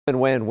And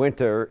when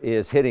winter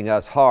is hitting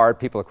us hard,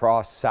 people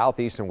across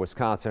southeastern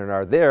Wisconsin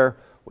are there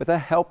with a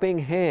helping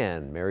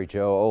hand. Mary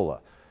Jo Ola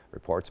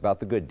reports about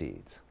the good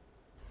deeds.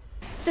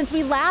 Since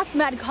we last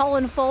met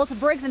Cullen Folts,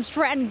 Briggs &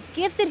 Stratton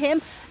gifted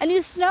him a new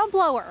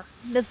snowblower.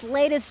 This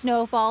latest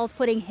snowfall is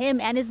putting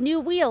him and his new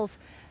wheels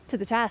to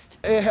the test.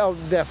 It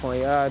helped definitely.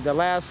 The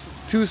last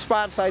 2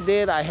 spots I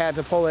did, I had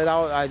to pull it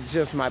out.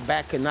 My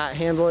back could not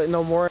handle it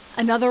no more.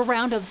 Another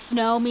round of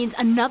snow means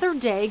another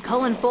day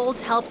Cullen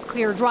Folts helps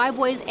clear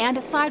driveways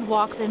and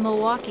sidewalks in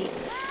Milwaukee.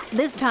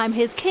 This time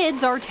his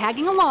kids are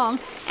tagging along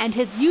and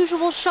his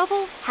usual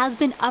shovel has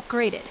been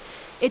upgraded.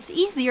 It's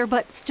easier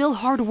but still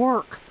hard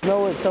work.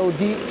 It's so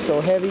deep,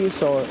 so heavy,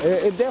 so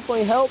it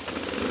definitely helped.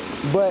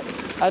 But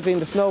I think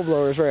the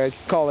snowblower is ready to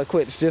call it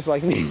quits, just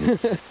like me.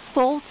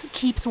 Folts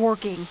keeps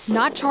working,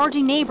 not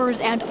charging neighbors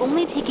and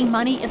only taking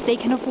money if they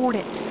can afford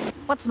it.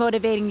 What's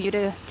motivating you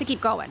to keep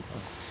going?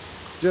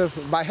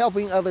 Just by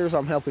helping others,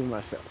 I'm helping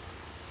myself.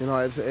 You know,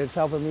 it's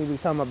helping me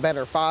become a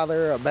better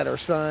father, a better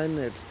son.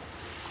 It's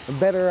a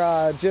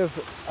better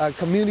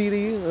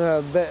community.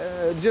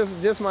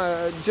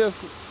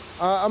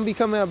 I'm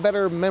becoming a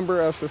better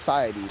member of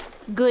society.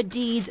 Good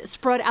deeds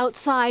spread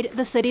outside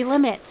the city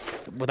limits.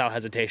 Without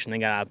hesitation, they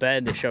got out of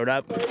bed, they showed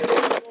up.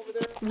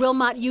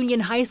 Wilmot Union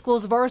High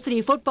School's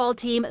varsity football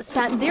team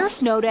spent their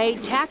snow day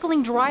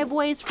tackling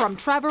driveways from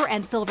Trevor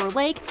and Silver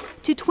Lake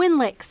to Twin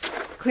Lakes,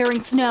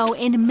 clearing snow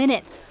in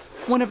minutes.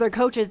 One of their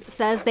coaches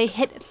says they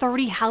hit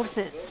 30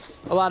 houses.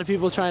 A lot of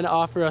people trying to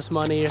offer us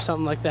money or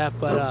something like that,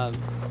 but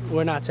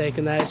we're not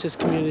taking that. It's just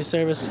community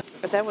service.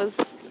 But that was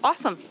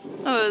awesome.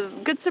 It was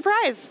a good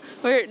surprise.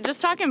 We were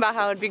just talking about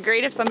how it'd be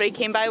great if somebody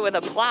came by with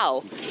a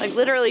plow, like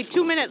literally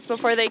 2 minutes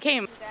before they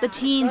came. The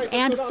teens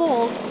and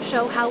Folts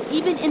show how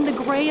even in the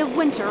gray of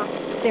winter,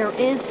 there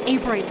is a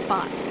bright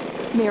spot.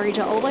 Mary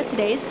Jo Ola,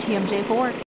 today's TMJ4.